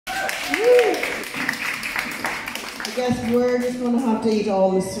I guess we're just going to have to eat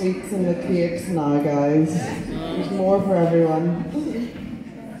all the sweets and the cakes now, guys. There's more for everyone.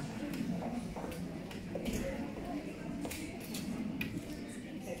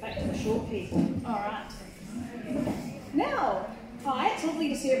 Okay, back to the short people. Alright. Now, hi, it's lovely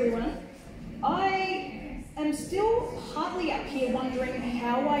to see everyone. I am still partly up here wondering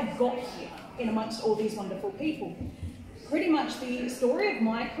how I got here in amongst all these wonderful people. Pretty much the story of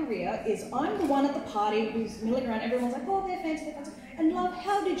my career is I'm the one at the party who's milling around, everyone's like, oh, they're fancy, and love,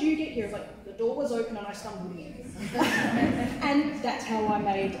 how did you get here? It's like, the door was open and I stumbled in. And that's how I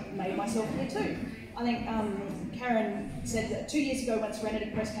made myself here too. I think Karen said that 2 years ago when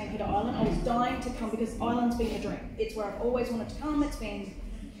Serenity Press came here to Ireland, I was dying to come because Ireland's been a dream. It's where I've always wanted to come, it's been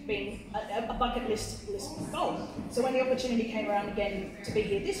a bucket list goal. So when the opportunity came around again to be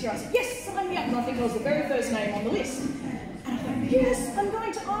here this year, I said, yes, sign me up. And I think I was the very first name on the list. And I thought, yes, I'm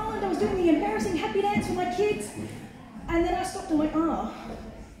going to Ireland. I was doing the embarrassing happy dance with my kids. And then I stopped and went, I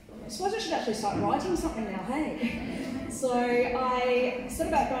suppose I should actually start writing something now, hey? So I set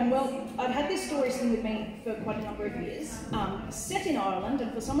about going, well, I've had this story sitting with me for quite a number of years, set in Ireland,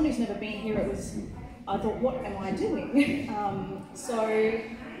 and for someone who's never been here, I thought, what am I doing? So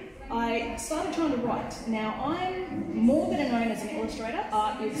I started trying to write. Now, I'm more better known as an illustrator.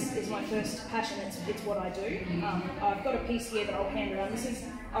 Art is my first passion, it's what I do. I've got a piece here that I'll hand around.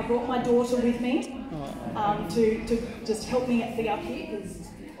 I brought my daughter with me to just help me be up here, because,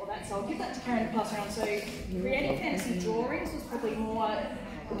 so I'll give that to Karen to pass around. So creating fantasy drawings was probably more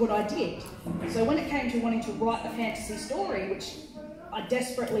what I did. So when it came to wanting to write a fantasy story, which I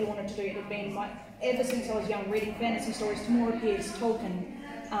desperately wanted to do, it had been ever since I was young, reading fantasy stories, Tamora Pierce, Tolkien,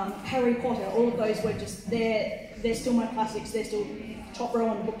 Harry Potter, all of those were just, they're still my classics, they're still top row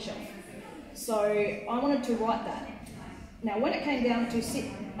on the bookshelf. So I wanted to write that. Now when it came down to sit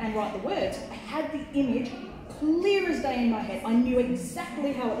and write the words, I had the image clear as day in my head. I knew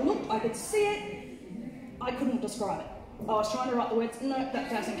exactly how it looked, I could see it, I couldn't describe it. I was trying to write the words, no,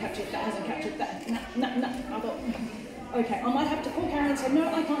 that hasn't captured it, that hasn't captured that, no. I thought, okay, I might have to call Karen and say,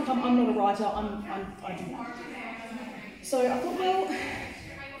 no, I can't come, I'm not a writer, I do not. So I thought, well,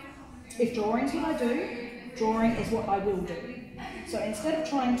 if drawing's what I do, drawing is what I will do. So instead of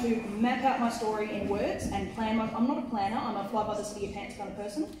trying to map out my story in words and plan I'm not a planner, I'm a fly by the seat of your pants kind of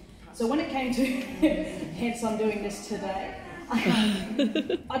person. So when it came to, hence I'm doing this today,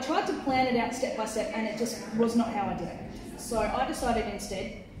 I tried to plan it out step by step and it just was not how I did it. So I decided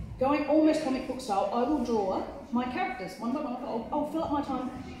instead, going almost comic book style, I will draw my characters one by one. I'll fill up my time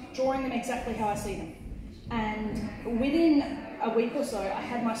drawing them exactly how I see them. And within a week or so, I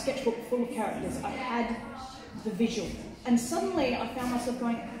had my sketchbook full of characters. I had the visual. And suddenly I found myself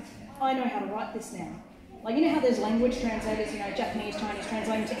going, I know how to write this now. Like, you know how there's language translators, Japanese, Chinese,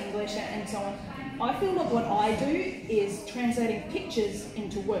 translating to English and so on. I feel like what I do is translating pictures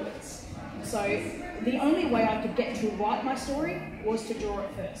into words. So the only way I could get to write my story was to draw it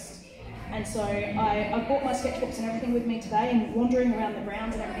first. And so I brought my sketchbooks and everything with me today, and wandering around the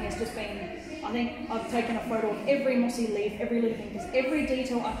grounds and everything has just been, I think I've taken a photo of every mossy leaf, every little thing, because every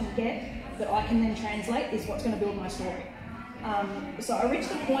detail I can get that I can then translate is what's going to build my story. So I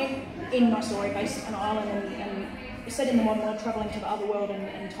reached a point in my story based on Ireland and set in the modern world, travelling to the other world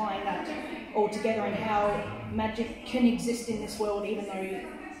and tying that all together, and how magic can exist in this world even though,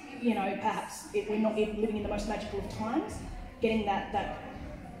 perhaps we're not even living in the most magical of times. Getting that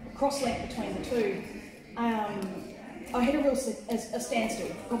cross-link between the two. I hit a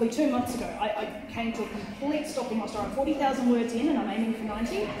standstill probably 2 months ago. I came to a complete stop in my story. I'm 40,000 words in and I'm aiming for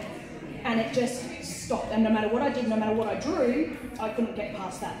 90. And it just stopped, and no matter what I did, no matter what I drew, I couldn't get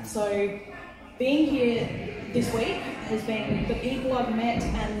past that. So being here this week has been, the people I've met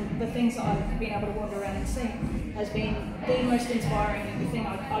and the things that I've been able to wander around and see has been the most inspiring thing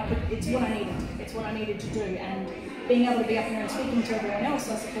it's what I needed. It's what I needed to do, and being able to be up here and speaking to everyone else,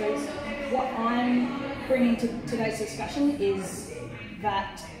 I suppose, what I'm bringing to today's discussion is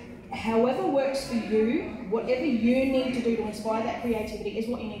that however works for you, whatever you need to do to inspire that creativity is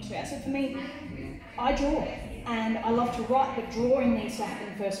what you need to do. So for me, I draw, and I love to write, but drawing needs to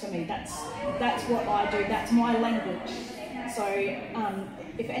happen first for me. That's what I do, that's my language. So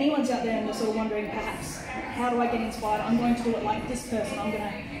if anyone's out there and they're sort of wondering perhaps, how do I get inspired? I'm going to do it like this person, I'm going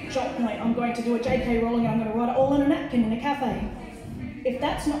to jot point, I'm going to do a JK Rowling, I'm going to write it all on a napkin in a cafe. If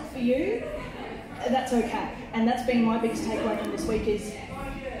that's not for you, that's okay. And that's been my biggest takeaway from this week is,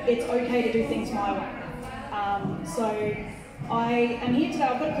 it's okay to do things my way. So I am here today.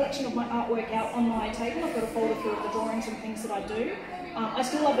 I've got a collection of my artwork out on my table. I've got a folder full of the drawings and things that I do. I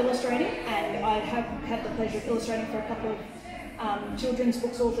still love illustrating, and I have had the pleasure of illustrating for a couple of children's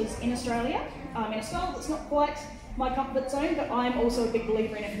books authors in Australia, in a style that's not quite my comfort zone, but I'm also a big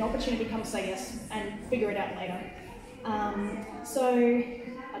believer in if an opportunity comes, say yes and figure it out later. So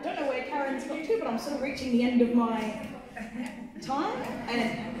I don't know where Karen's got to, but I'm sort of reaching the end of my time,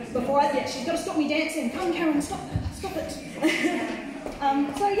 and before she's got to stop me dancing. Come on, Karen, stop it.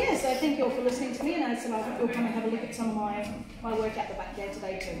 So thank you all for listening to me, and as I hope you'll come and have a look at some of my work out the back there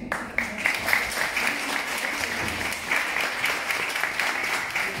today too.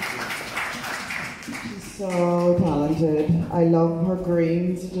 She's so talented. I love her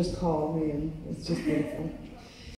greens. It just calm me in. It's just beautiful.